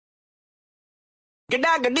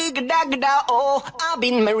Gegagedigedagedago, I've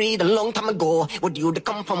been married a long time ago. Would you to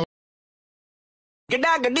come from?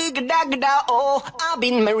 Gegagedigedagedago, I've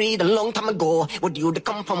been married a long time ago. Would you to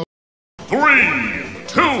come from? 3,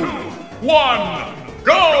 2, 1,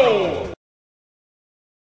 go!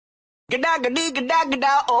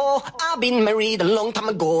 Gegagedigedagedago, I've been married a long time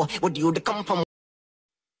ago. Would you to come from?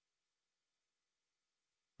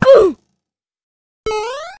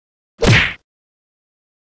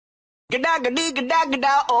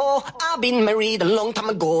 Gegagedigedagedago, I've been married a long time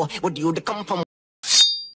ago. Would you to come from?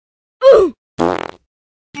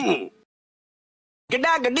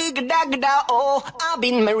 Gegagedigedagedago, I've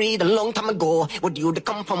been married a long time ago. Would you to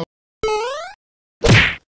come from?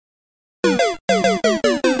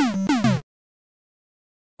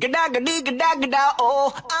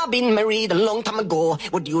 Gegagedigedagedago, I've been married a long time ago.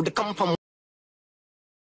 Would you to come from?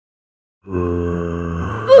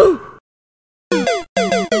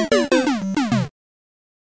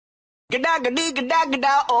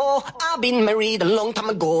 Gegagedigedagedago, I've been married a long time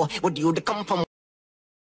ago. Would you to come from?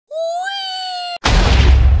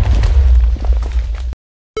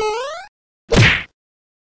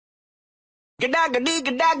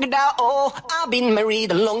 Gegagedigedagedago, I've been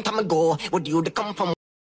married a long time ago. Would you to come from?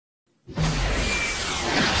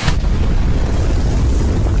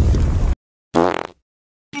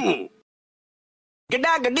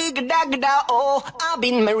 Gegagedigedagedago, I've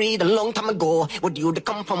been married a long time ago. Would you to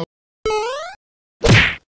come from?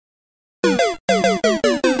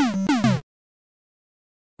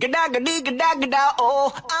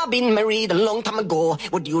 Gegagedigedagedago, I've been married a long time ago.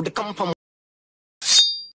 Would you to come from?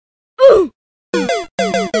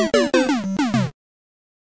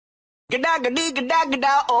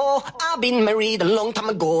 Gegagedigedagedago, I've been married a long time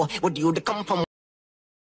ago. Would you to come from?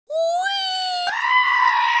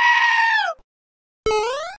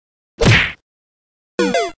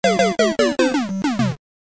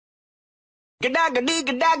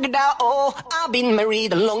 Gegagedigedagedago, I've been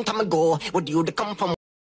married a long time ago. Would you to come from?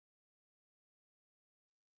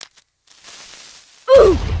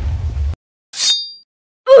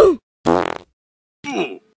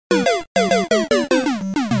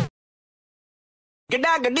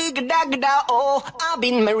 Gegagedigedagedago, I've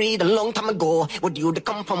been married a long time ago. Would you to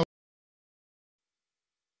come from?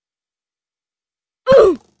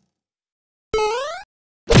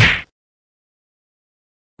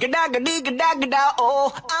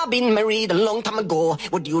 Gegagedigedagedago, I've been married a long time ago.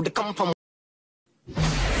 Would you to come from?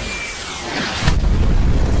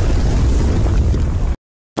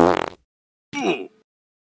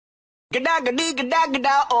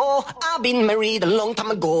 Gegagedigedagedago, I've been married a long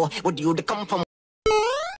time ago. Would you to come from?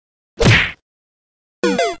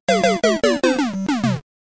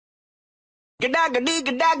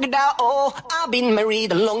 Gegagedigedagedago, I've been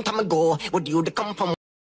married a long time ago. Would you to come from?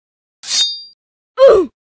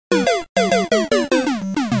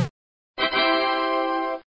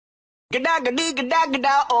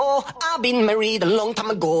 Gegagedigedagedago, I've been married a long time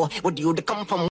ago. Would you to come from?